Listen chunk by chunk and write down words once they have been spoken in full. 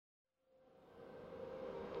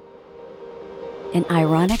an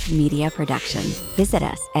Ironic Media production. Visit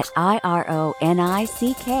us at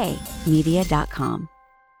ironickmedia.com.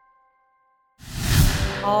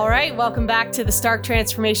 All right, welcome back to the Stark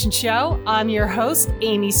Transformation Show. I'm your host,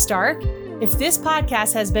 Amy Stark. If this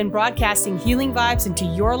podcast has been broadcasting healing vibes into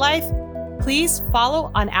your life, please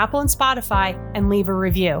follow on Apple and Spotify and leave a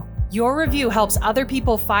review. Your review helps other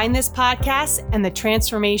people find this podcast and the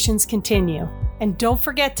transformations continue. And don't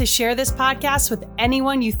forget to share this podcast with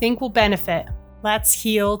anyone you think will benefit. Let's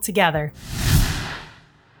heal together.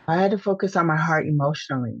 I had to focus on my heart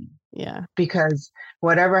emotionally. Yeah. Because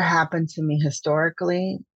whatever happened to me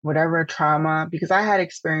historically, whatever trauma, because I had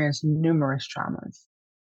experienced numerous traumas,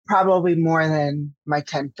 probably more than my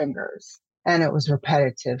 10 fingers. And it was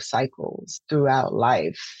repetitive cycles throughout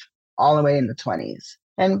life, all the way in the 20s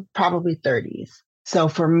and probably 30s. So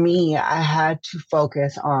for me, I had to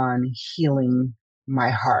focus on healing my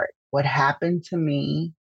heart. What happened to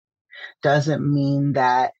me doesn't mean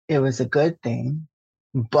that it was a good thing,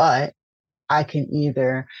 but I can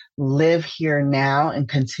either live here now and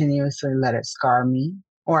continuously let it scar me,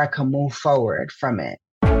 or I can move forward from it.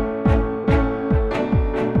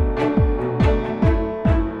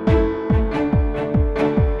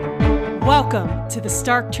 Welcome to the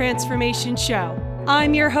Stark Transformation Show.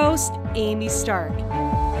 I'm your host, Amy Stark.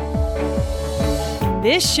 In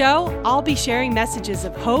this show, I'll be sharing messages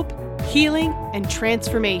of hope, healing, and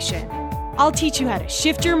transformation. I'll teach you how to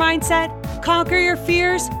shift your mindset, conquer your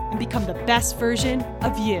fears, and become the best version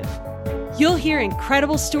of you. You'll hear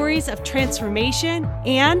incredible stories of transformation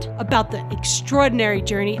and about the extraordinary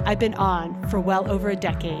journey I've been on for well over a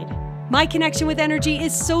decade. My connection with energy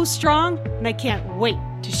is so strong, and I can't wait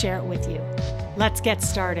to share it with you. Let's get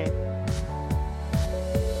started.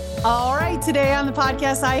 All right, today on the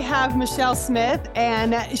podcast, I have Michelle Smith,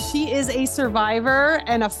 and she is a survivor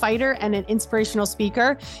and a fighter and an inspirational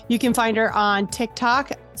speaker. You can find her on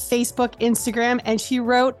TikTok, Facebook, Instagram, and she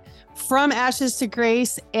wrote From Ashes to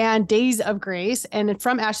Grace and Days of Grace. And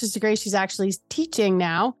from Ashes to Grace, she's actually teaching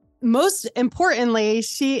now. Most importantly,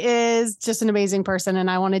 she is just an amazing person,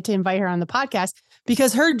 and I wanted to invite her on the podcast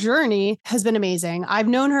because her journey has been amazing. I've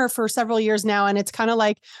known her for several years now, and it's kind of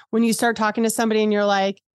like when you start talking to somebody and you're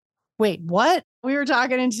like, wait, what? We were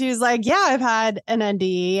talking and she was like, yeah, I've had an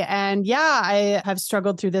NDE and yeah, I have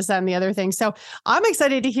struggled through this, that, and the other thing. So I'm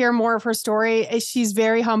excited to hear more of her story. She's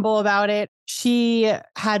very humble about it. She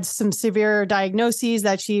had some severe diagnoses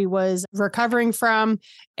that she was recovering from,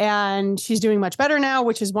 and she's doing much better now,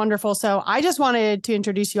 which is wonderful. So I just wanted to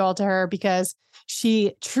introduce you all to her because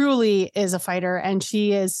she truly is a fighter and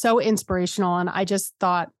she is so inspirational. And I just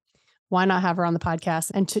thought, why not have her on the podcast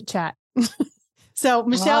and chit chat? So,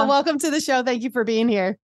 Michelle, welcome to the show. Thank you for being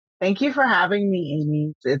here. Thank you for having me,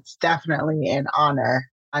 Amy. It's definitely an honor.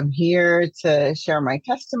 I'm here to share my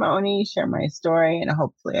testimony, share my story, and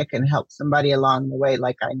hopefully I can help somebody along the way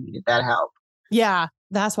like I needed that help. Yeah,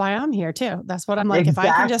 that's why I'm here too. That's what I'm like. Exactly.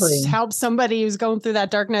 If I can just help somebody who's going through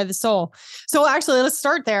that dark night of the soul. So actually, let's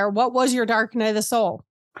start there. What was your dark night of the soul?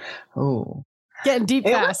 Oh, getting deep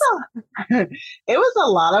fast. It was a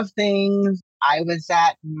lot of things. I was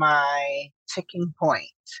at my ticking point.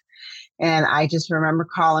 And I just remember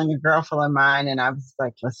calling a girlfriend of mine and I was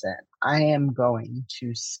like, listen, I am going to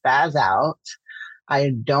spaz out.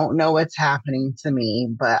 I don't know what's happening to me,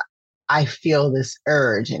 but I feel this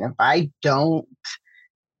urge. And if I don't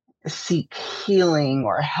seek healing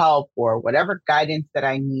or help or whatever guidance that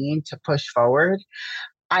I need to push forward,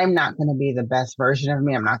 I'm not going to be the best version of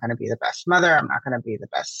me. I'm not going to be the best mother. I'm not going to be the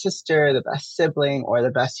best sister, the best sibling, or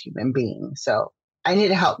the best human being. So I need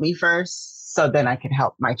to help me first so then I can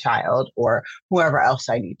help my child or whoever else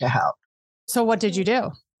I need to help. So what did you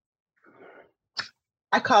do?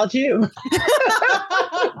 I called you.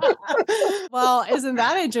 Well, isn't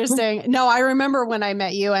that interesting? No, I remember when I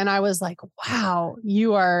met you and I was like, wow,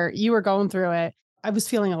 you were going through it. I was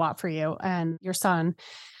feeling a lot for you and your son.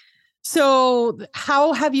 So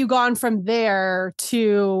how have you gone from there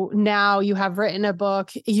to now you have written a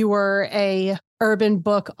book? You were a urban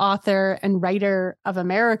book author and writer of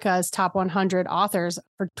America's top 100 authors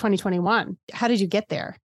for 2021. How did you get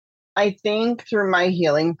there? I think through my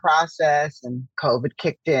healing process and COVID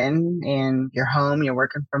kicked in and you're home, you're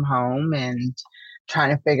working from home and trying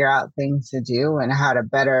to figure out things to do and how to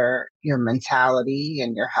better your mentality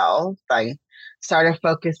and your health. I started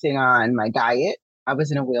focusing on my diet. I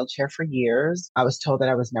was in a wheelchair for years. I was told that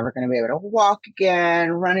I was never going to be able to walk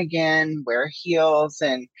again, run again, wear heels.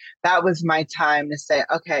 And that was my time to say,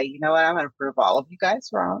 okay, you know what? I'm going to prove all of you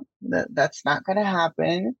guys wrong. That's not going to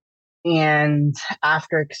happen. And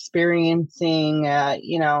after experiencing,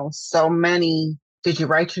 so many Did you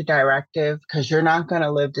write your directive? Because you're not going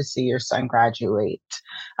to live to see your son graduate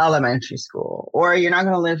elementary school, or you're not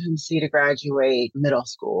going to live to see to graduate middle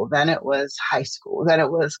school. Then it was high school. Then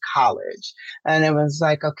it was college. And it was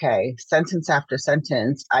like, okay, sentence after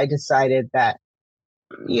sentence, I decided that,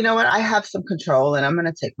 you know what, I have some control and I'm going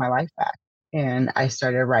to take my life back. And I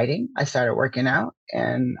started writing, I started working out,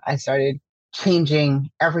 and I started changing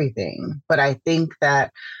everything. But I think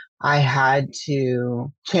that I had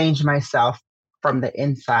to change myself from the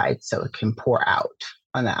inside so it can pour out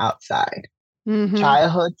on the outside.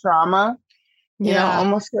 Childhood trauma,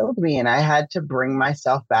 almost killed me. And I had to bring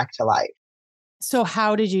myself back to life. So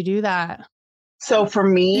how did you do that? So for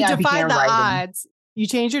me, you I began defied the writing. Odds. You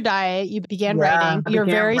changed your diet. You began writing. You're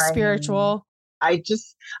very spiritual. I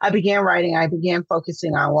began writing. I began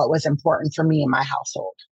focusing on what was important for me in my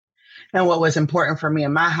household. And what was important for me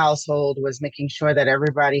in my household was making sure that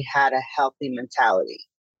everybody had a healthy mentality.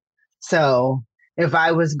 So if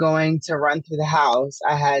I was going to run through the house,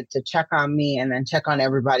 I had to check on me and then check on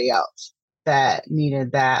everybody else that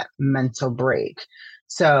needed that mental break.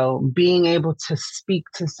 So being able to speak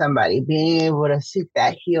to somebody, being able to seek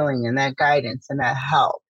that healing and that guidance and that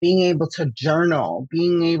help, being able to journal,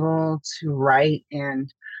 being able to write.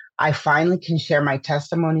 And I finally can share my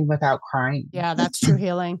testimony without crying. Yeah, that's true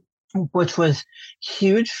healing. Which was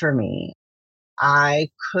huge for me. I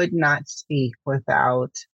could not speak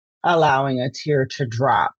without allowing a tear to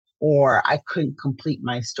drop, or I couldn't complete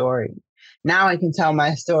my story. Now I can tell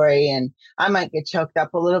my story and I might get choked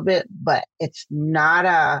up a little bit, but it's not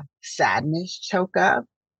a sadness choke up.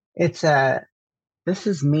 It's this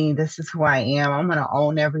is me. This is who I am. I'm going to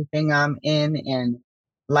own everything I'm in and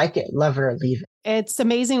like it, love it, or leave it. It's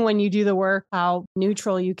amazing when you do the work, how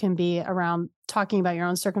neutral you can be around talking about your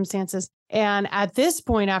own circumstances. And at this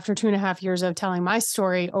point, after 2.5 years of telling my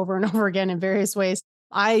story over and over again in various ways,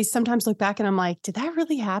 I sometimes look back and I'm like, did that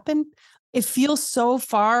really happen? It feels so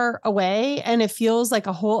far away and it feels like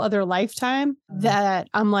a whole other lifetime that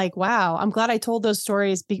I'm like, wow, I'm glad I told those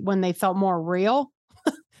stories when they felt more real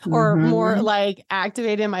or more like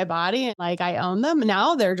activated in my body. And like I own them.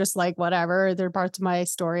 Now they're just like, whatever, they're parts of my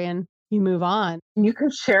story and you move on. You can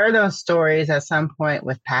share those stories at some point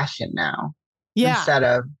with passion now. Yeah. Instead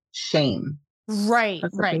of shame. Right.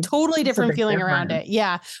 Totally different feeling around it.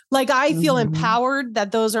 Yeah. Like I feel empowered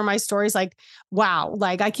that those are my stories. Like, wow.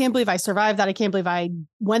 Like, I can't believe I survived that. I can't believe I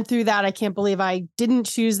went through that. I can't believe I didn't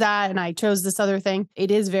choose that. And I chose this other thing.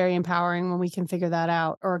 It is very empowering when we can figure that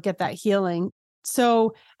out or get that healing.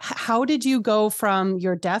 So how did you go from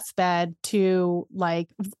your deathbed to like,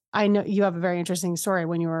 I know you have a very interesting story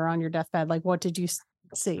when you were on your deathbed. Like, what did you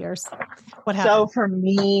see yours? What happened? So for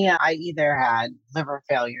me, I either had liver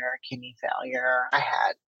failure, kidney failure. I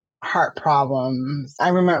had heart problems. I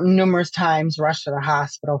remember numerous times rushed to the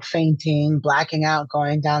hospital, fainting, blacking out,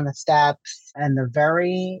 going down the steps. And the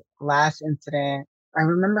very last incident, I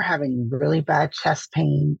remember having really bad chest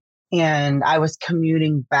pain. And I was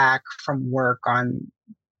commuting back from work on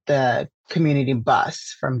the community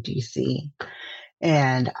bus from DC.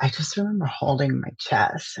 And I just remember holding my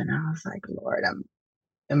chest and I was like, Lord,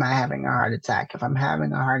 am I having a heart attack? If I'm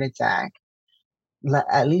having a heart attack,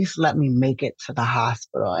 at least let me make it to the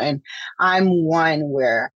hospital. And I'm one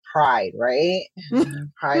where pride, right?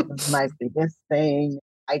 Pride was my biggest thing.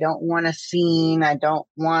 I don't want a scene. I don't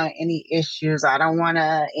want any issues. I don't want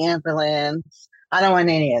an ambulance. I don't want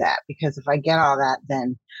any of that, because if I get all that,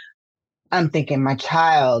 then I'm thinking my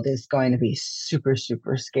child is going to be super,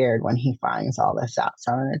 super scared when he finds all this out.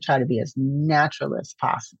 So I'm going to try to be as natural as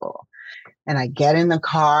possible. And I get in the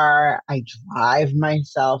car, I drive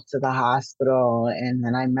myself to the hospital, and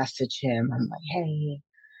then I message him. I'm like, hey,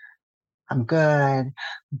 I'm good,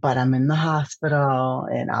 but I'm in the hospital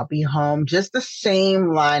and I'll be home. Just the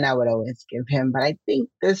same line I would always give him. But I think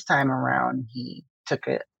this time around, he took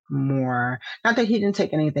it more. Not that he didn't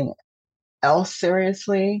take anything else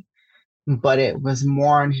seriously, but it was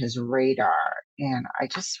more on his radar. And I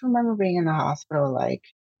just remember being in the hospital, like,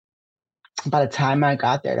 by the time I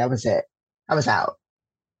got there, that was it. I was out.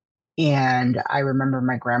 And I remember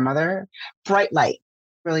my grandmother, bright light,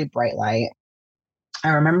 really bright light. I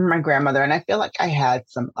remember my grandmother, and I feel like I had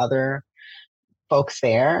some other folks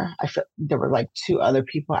there. I feel there were like 2 other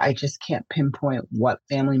people. I just can't pinpoint what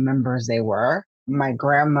family members they were. My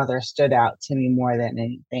grandmother stood out to me more than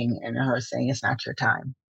anything, and her saying, it's not your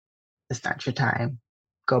time. It's not your time.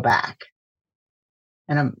 Go back.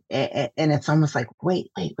 And it's almost like, wait.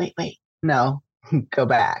 No, go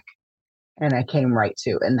back. And I came right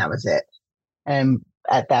to, and that was it. And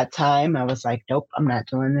at that time, I was like, nope, I'm not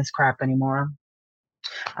doing this crap anymore.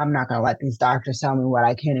 I'm not going to let these doctors tell me what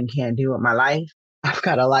I can and can't do with my life. I've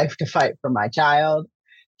got a life to fight for my child.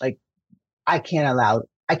 Like I can't allow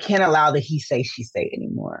the he say, she say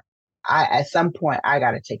anymore. At some point I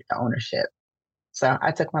got to take the ownership. So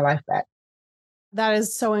I took my life back. That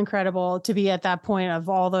is so incredible to be at that point of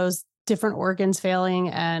all those different organs failing.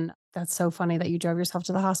 And that's so funny that you drove yourself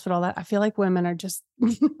to the hospital. That I feel like women are just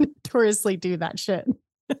notoriously do that shit.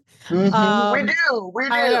 We do. I know,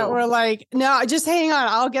 we're like, no, just hang on.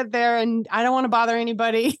 I'll get there and I don't want to bother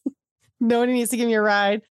anybody. Nobody needs to give me a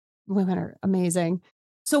ride. Women are amazing.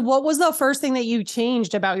 So what was the first thing that you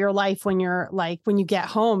changed about your life when you get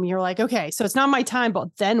home, you're like, okay, so it's not my time,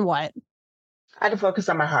 but then what? I had to focus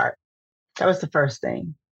on my heart. That was the first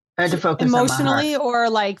thing. I had to focus on my heart. Emotionally or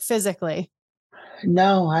like physically?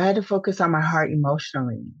 No, I had to focus on my heart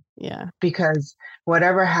emotionally. Yeah. Because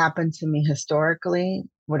whatever happened to me historically,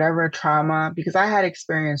 whatever trauma, because I had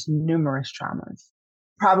experienced numerous traumas,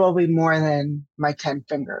 probably more than my 10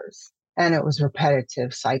 fingers. And it was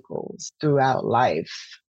repetitive cycles throughout life,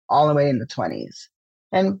 all the way in the 20s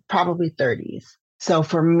and probably 30s. So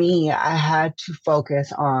for me, I had to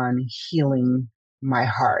focus on healing my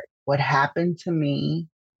heart. What happened to me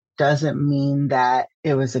doesn't mean that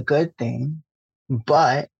it was a good thing,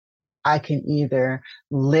 but I can either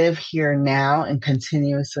live here now and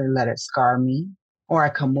continuously let it scar me, or I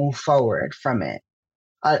can move forward from it.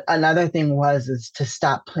 Another thing is to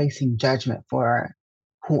stop placing judgment for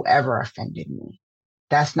whoever offended me.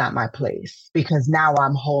 That's not my place, because now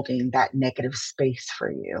I'm holding that negative space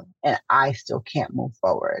for you and I still can't move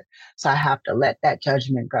forward. So I have to let that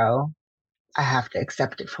judgment go. I have to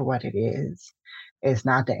accept it for what it is. It's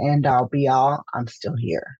not the end all be all. I'm still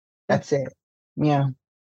here. That's it. Yeah.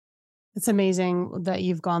 It's amazing that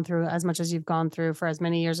you've gone through as much as you've gone through for as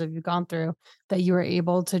many years as you've gone through, that you were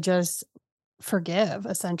able to just forgive,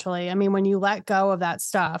 essentially. I mean, when you let go of that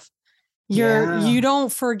stuff, you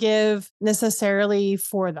don't forgive necessarily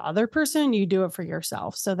for the other person. You do it for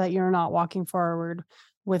yourself so that you're not walking forward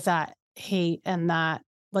with that hate and that,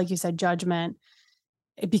 like you said, judgment,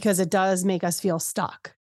 because it does make us feel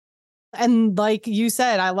stuck. And like you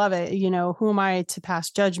said, I love it. You know, who am I to pass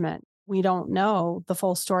judgment? We don't know the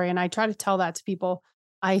full story. And I try to tell that to people.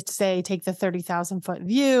 I say, take the 30,000 foot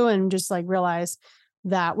view and just like realize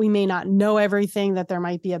that we may not know everything, that there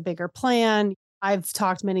might be a bigger plan. I've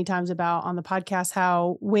talked many times about on the podcast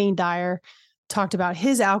how Wayne Dyer talked about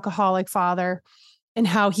his alcoholic father and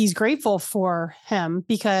how he's grateful for him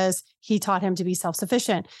because he taught him to be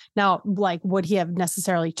self-sufficient. Now, like, would he have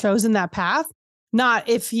necessarily chosen that path? Not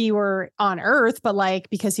if he were on earth, but like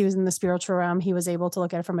because he was in the spiritual realm, he was able to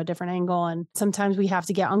look at it from a different angle. And sometimes we have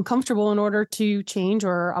to get uncomfortable in order to change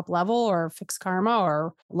or up level or fix karma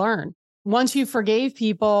or learn. Once you forgave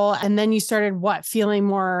people and then you started feeling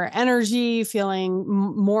more energy, feeling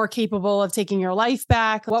more capable of taking your life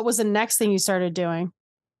back. What was the next thing you started doing?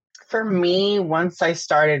 For me, once I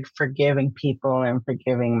started forgiving people and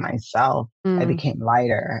forgiving myself, I became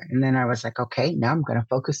lighter. And then I was like, okay, now I'm going to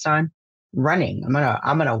focus on running. I'm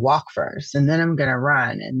going to walk first and then I'm going to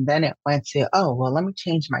run. And then it went to, oh, well, let me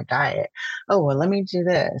change my diet. Oh, well, let me do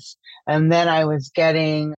this. And then I was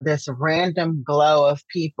getting this random glow of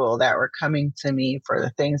people that were coming to me for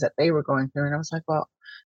the things that they were going through. And I was like, well,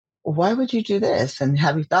 why would you do this? And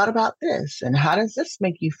have you thought about this? And how does this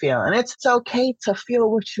make you feel? And it's okay to feel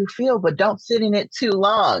what you feel, but don't sit in it too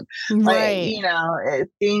long. Right. Like,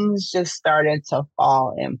 things just started to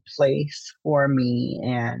fall in place for me.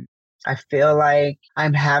 And I feel like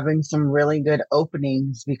I'm having some really good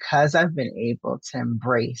openings because I've been able to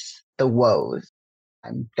embrace the woes.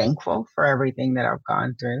 I'm thankful for everything that I've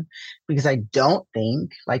gone through because I don't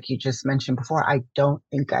think, like you just mentioned before, I don't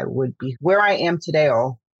think I would be where I am today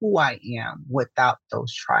or who I am without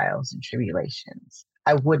those trials and tribulations.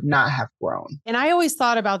 I would not have grown. And I always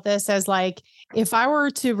thought about this as like, if I were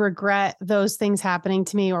to regret those things happening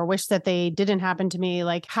to me or wish that they didn't happen to me,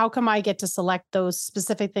 like, how come I get to select those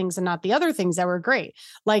specific things and not the other things that were great?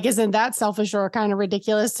 Like, isn't that selfish or kind of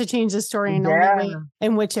ridiculous to change the story in only way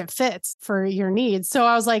in which it fits for your needs? So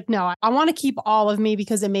I was like, no, I want to keep all of me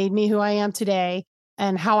because it made me who I am today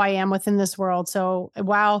and how I am within this world. So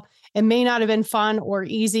while it may not have been fun or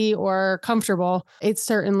easy or comfortable, it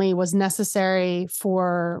certainly was necessary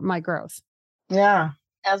for my growth. Yeah.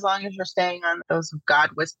 As long as you're staying on those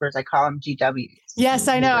God whispers, I call them GWs. Yes,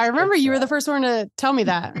 I know. I remember you were the first one to tell me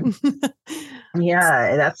that.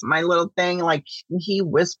 Yeah, that's my little thing. Like, he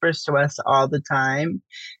whispers to us all the time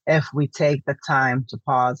if we take the time to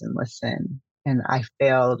pause and listen. And I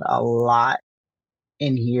failed a lot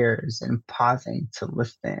in years in pausing to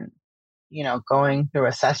listen. Going through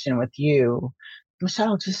a session with you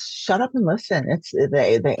Michelle, just shut up and listen. It's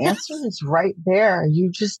the answer is right there.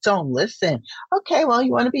 You just don't listen. Okay, well,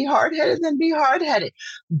 you want to be hard headed, then be hard headed.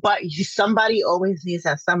 But somebody always needs to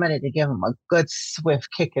have somebody to give them a good swift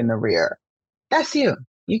kick in the rear. That's you.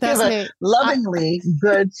 You give That's a me. lovingly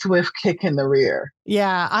good swift kick in the rear.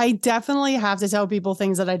 Yeah, I definitely have to tell people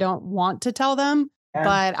things that I don't want to tell them, Yeah.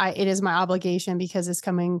 but it is my obligation because it's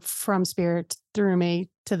coming from spirit through me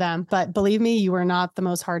to them. But believe me, you are not the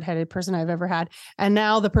most hard-headed person I've ever had. And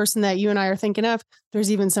now the person that you and I are thinking of,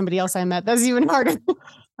 there's even somebody else I met that's even harder.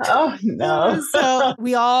 Oh, no. So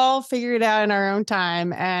we all figure it out in our own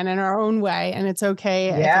time and in our own way. And it's okay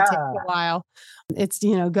if it takes a while. It's,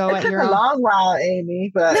 go It at took your a own. long while,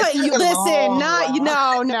 Amy, but No, it took you a listen, long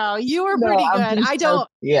while. no, you were No, pretty I'm good. just I don't.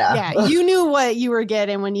 yeah. Yeah, you knew what you were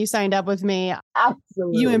getting when you signed up with me.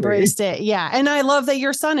 Absolutely. You embraced it. Yeah. And I love that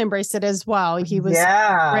your son embraced it as well. He was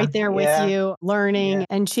right there with you, learning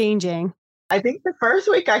and changing. I think the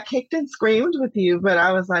first week I kicked and screamed with you, but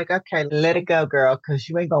I was like, okay, let it go, girl, because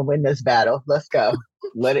you ain't going to win this battle. Let's go.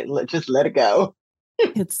 Just let it go.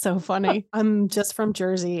 It's so funny. I'm just from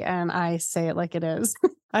Jersey and I say it like it is.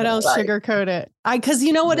 I don't sugarcoat it. Because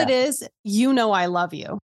you know what it is? I love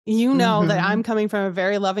you. You know that I'm coming from a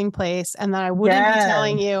very loving place and that I wouldn't be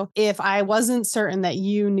telling you if I wasn't certain that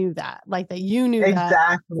you knew that, like that you knew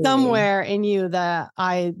that somewhere in you that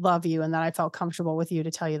I love you and that I felt comfortable with you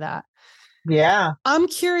to tell you that. Yeah. I'm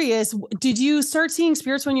curious, did you start seeing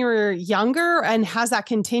spirits when you were younger and has that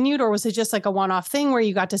continued or was it just like a one-off thing where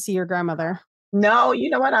you got to see your grandmother? No, you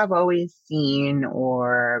know what? I've always seen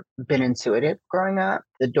or been intuitive growing up.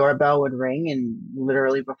 The doorbell would ring and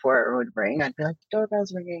literally before it would ring, I'd be like, the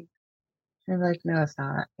doorbell's ringing. And like, no, it's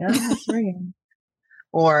not. No, it's ringing.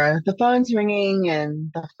 Or the phone's ringing and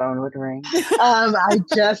the phone would ring. I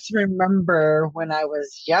just remember when I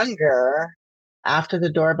was younger, after the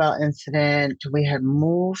doorbell incident, we had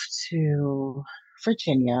moved to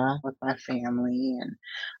Virginia with my family. And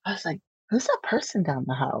I was like, who's that person down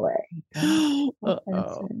the hallway?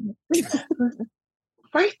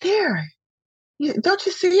 Right there. Don't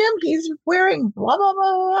you see him? He's wearing blah, blah,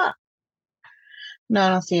 blah, blah. No, I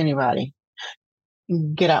don't see anybody.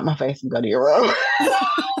 Get out my face and go to your room.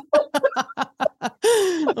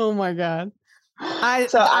 Oh my God.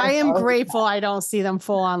 I am grateful I don't see them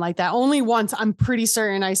full on like that. Only once, I'm pretty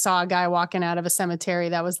certain I saw a guy walking out of a cemetery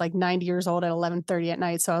that was like 90 years old at 11:30 at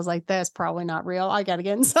night. So I was like, that's probably not real. I got to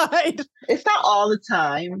get inside. It's not all the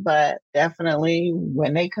time, but definitely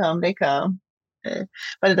when they come, they come.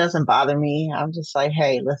 But it doesn't bother me. I'm just like,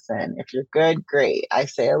 hey, listen, if you're good, great. I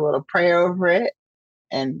say a little prayer over it.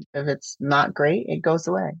 And if it's not great, it goes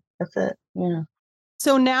away. That's it. Yeah.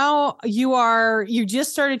 So now you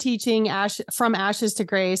just started teaching from Ashes to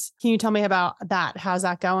Grace. Can you tell me about that? How's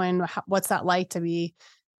that going? What's that like to be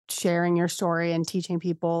sharing your story and teaching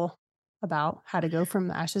people about how to go from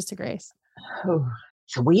ashes to grace? Oh,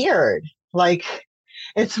 it's weird. Like,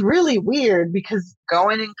 it's really weird because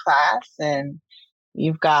going in class and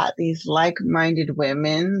you've got these like-minded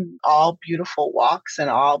women, all beautiful walks and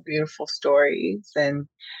all beautiful stories. And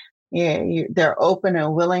they're open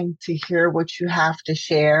and willing to hear what you have to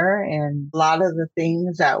share. And a lot of the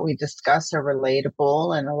things that we discuss are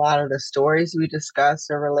relatable. And a lot of the stories we discuss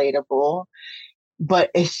are relatable. But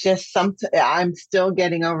it's just something I'm still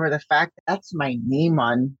getting over the fact that that's my name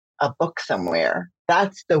on a book somewhere.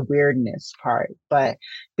 That's the weirdness part. But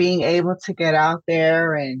being able to get out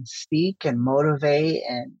there and speak and motivate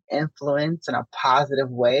and influence in a positive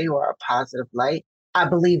way or a positive light, I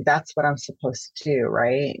believe that's what I'm supposed to do,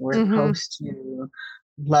 right? We're supposed to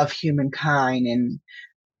love humankind and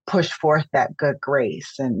push forth that good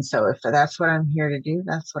grace. And so if that's what I'm here to do,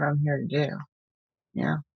 that's what I'm here to do.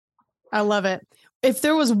 Yeah. I love it. If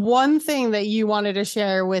there was one thing that you wanted to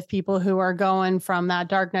share with people who are going from that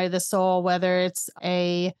dark night of the soul, whether it's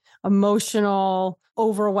a emotional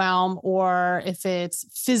overwhelm or if it's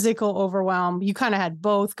physical overwhelm, you kind of had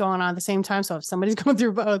both going on at the same time. So if somebody's going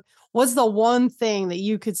through both, what's the one thing that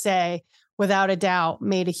you could say without a doubt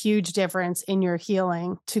made a huge difference in your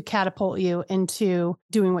healing to catapult you into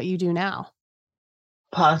doing what you do now?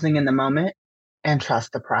 Pausing in the moment and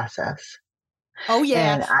trust the process. Oh,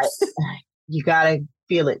 yeah. And you got to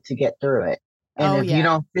feel it to get through it. And if you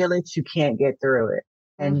don't feel it, you can't get through it.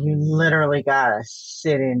 And you literally got to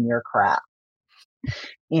sit in your crap.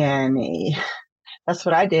 And that's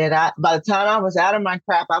what I did. By the time I was out of my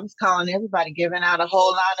crap, I was calling everybody, giving out a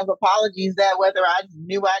whole line of apologies that whether I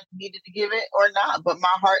knew I needed to give it or not, but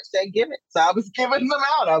my heart said give it. So I was giving them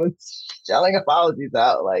out. I was shelling apologies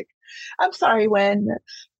out. Like, I'm sorry, when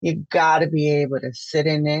you got to be able to sit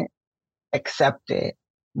in it, accept it,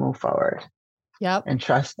 move forward. Yep. and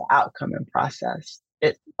trust the outcome and process.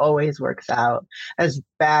 It always works out, as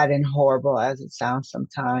bad and horrible as it sounds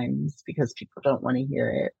sometimes, because people don't want to hear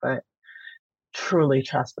it, but truly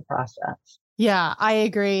trust the process. Yeah, I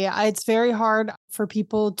agree. It's very hard for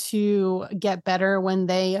people to get better when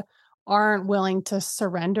they aren't willing to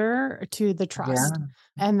surrender to the trust,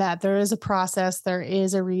 and that there is a process, there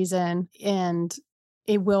is a reason, and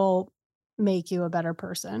it will make you a better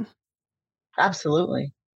person.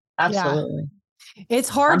 Absolutely. Absolutely. Yeah. It's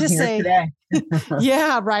hard to say today.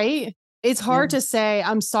 Yeah, right. It's hard to say,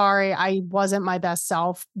 I'm sorry, I wasn't my best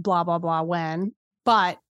self, blah, blah, blah,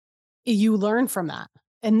 but you learn from that.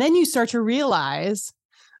 And then you start to realize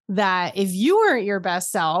that if you weren't your best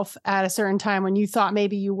self at a certain time when you thought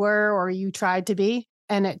maybe you were, or you tried to be,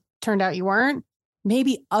 and it turned out you weren't,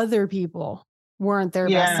 maybe other people weren't their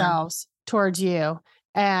best selves towards you.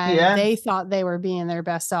 And they thought they were being their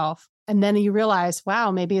best self. And then you realize,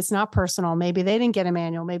 wow, maybe it's not personal. Maybe they didn't get a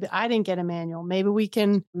manual. Maybe I didn't get a manual. Maybe we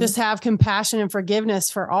can just have compassion and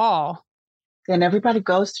forgiveness for all. And everybody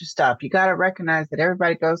goes through stuff. You got to recognize that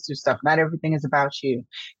everybody goes through stuff. Not everything is about you.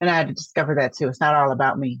 And I had to discover that too. It's not all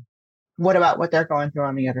about me. What about what they're going through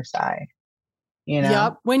on the other side? You know?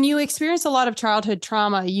 Yep. When you experience a lot of childhood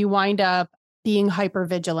trauma, you wind up being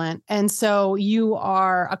hypervigilant. And so you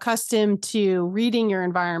are accustomed to reading your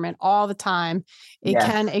environment all the time. It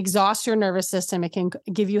can exhaust your nervous system. It can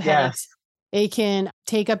give you headaches. It can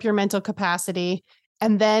take up your mental capacity.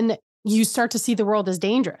 And then you start to see the world as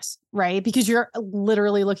dangerous, right? Because you're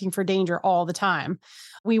literally looking for danger all the time.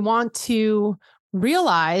 We want to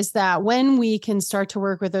realize that when we can start to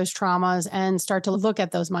work with those traumas and start to look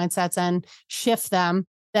at those mindsets and shift them,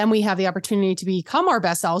 then we have the opportunity to become our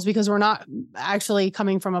best selves, because we're not actually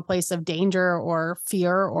coming from a place of danger or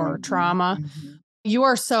fear or trauma. You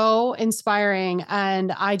are so inspiring.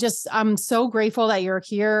 And I'm so grateful that you're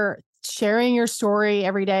here sharing your story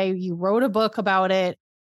every day. You wrote a book about it,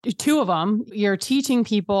 2 of them. You're teaching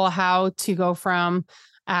people how to go from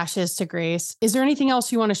ashes to grace. Is there anything else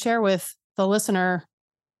you want to share with the listener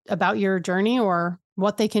about your journey, or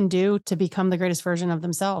what they can do to become the greatest version of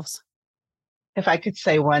themselves? If I could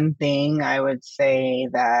say one thing, I would say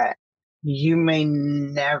that you may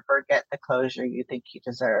never get the closure you think you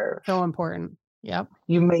deserve. So important. Yep.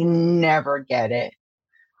 You may never get it.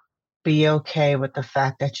 Be okay with the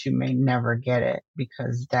fact that you may never get it,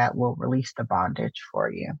 because that will release the bondage for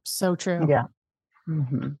you. So true. Yeah.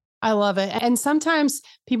 I love it. And sometimes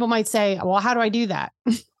people might say, well, how do I do that?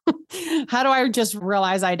 How do I just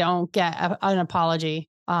realize I don't get an apology?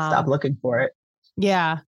 Stop looking for it.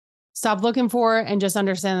 Yeah. Stop looking for it and just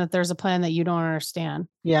understand that there's a plan that you don't understand.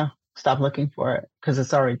 Yeah. Stop looking for it, because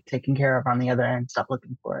it's already taken care of on the other end. Stop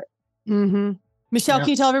looking for it. Michelle, can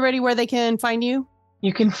you tell everybody where they can find you?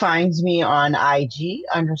 You can find me on IG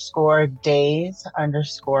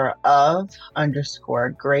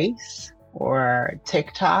 _days_of_grace, or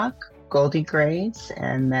TikTok, Goldie Grace.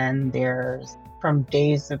 And then there's From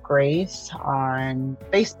Days of Grace on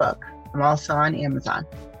Facebook. I'm also on Amazon.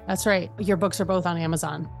 That's right. Your books are both on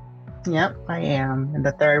Amazon. Yep, I am. And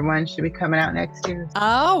the third one should be coming out next year.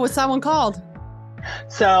 Oh, what's that one called?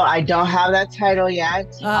 So I don't have that title yet.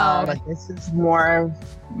 Oh. But this is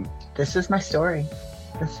my story.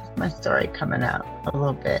 This is my story coming out a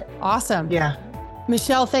little bit. Awesome. Yeah.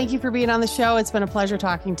 Michelle, thank you for being on the show. It's been a pleasure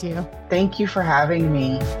talking to you. Thank you for having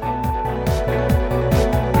me.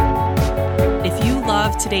 If you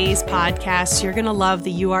love today's podcast, you're going to love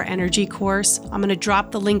the You Are Energy course. I'm going to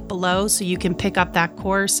drop the link below so you can pick up that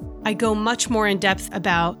course. I go much more in depth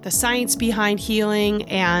about the science behind healing,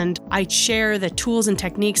 and I share the tools and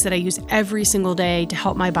techniques that I use every single day to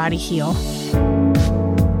help my body heal.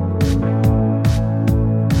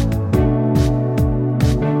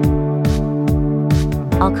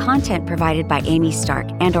 All content provided by Amy Stark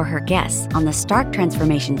and/or her guests on the Stark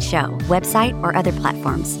Transformation Show website or other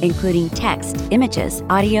platforms, including text, images,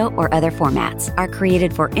 audio, or other formats, are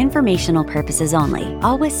created for informational purposes only.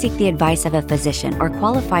 Always seek the advice of a physician or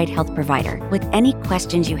qualified health provider with any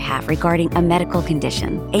questions you have regarding a medical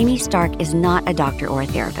condition. Amy Stark is not a doctor or a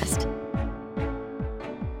therapist.